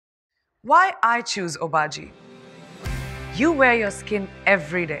Why I choose Obagi? You wear your skin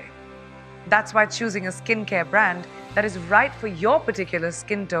every day. That's why choosing a skincare brand that is right for your particular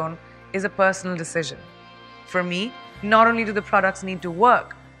skin tone is a personal decision. For me, not only do the products need to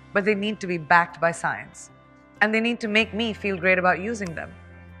work, but they need to be backed by science. And they need to make me feel great about using them.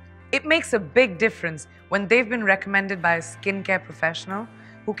 It makes a big difference when they've been recommended by a skincare professional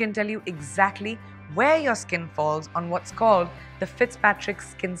who can tell you exactly where your skin falls on what's called the Fitzpatrick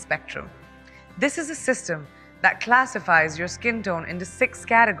Skin Spectrum. This is a system that classifies your skin tone into 6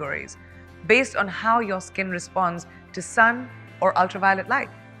 categories based on how your skin responds to sun or ultraviolet light.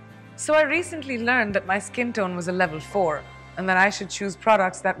 So I recently learned that my skin tone was a level 4 and that I should choose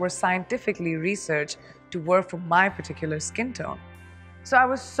products that were scientifically researched to work for my particular skin tone. So I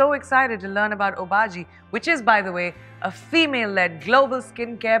was so excited to learn about Obagi, which is, by the way, a female-led global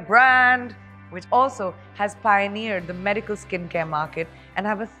skincare brand, which also has pioneered the medical skincare market and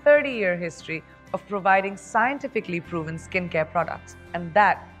have a 30-year history of providing scientifically proven skincare products, and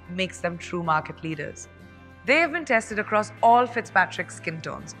that makes them true market leaders. They have been tested across all Fitzpatrick skin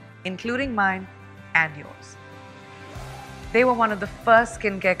tones, including mine and yours. They were one of the first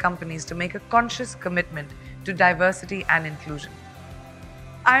skincare companies to make a conscious commitment to diversity and inclusion.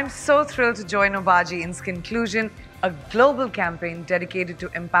 I'm so thrilled to join Obagi in SKINCLUSION, a global campaign dedicated to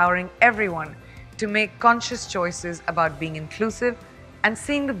empowering everyone to make conscious choices about being inclusive and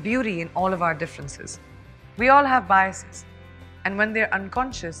seeing the beauty in all of our differences. We all have biases, and when they're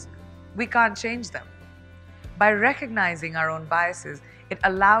unconscious, we can't change them. By recognizing our own biases, it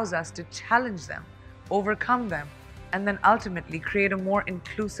allows us to challenge them, overcome them, and then ultimately create a more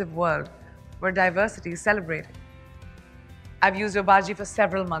inclusive world where diversity is celebrated. I've used Obagi for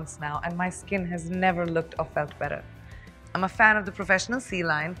several months now, and my skin has never looked or felt better. I'm a fan of the Professional C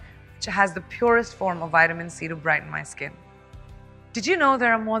line, which has the purest form of vitamin C to brighten my skin. Did you know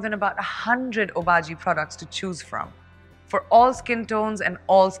there are more than about 100 Obagi products to choose from, for all skin tones and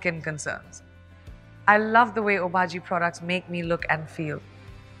all skin concerns? I love the way Obagi products make me look and feel.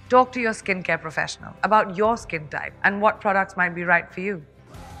 Talk to your skincare professional about your skin type and what products might be right for you.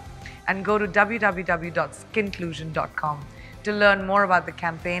 And go to www.skinclusion.com to learn more about the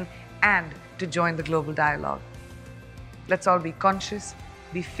campaign and to join the global dialogue. Let's all be conscious,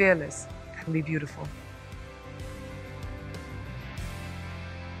 be fearless, and be beautiful.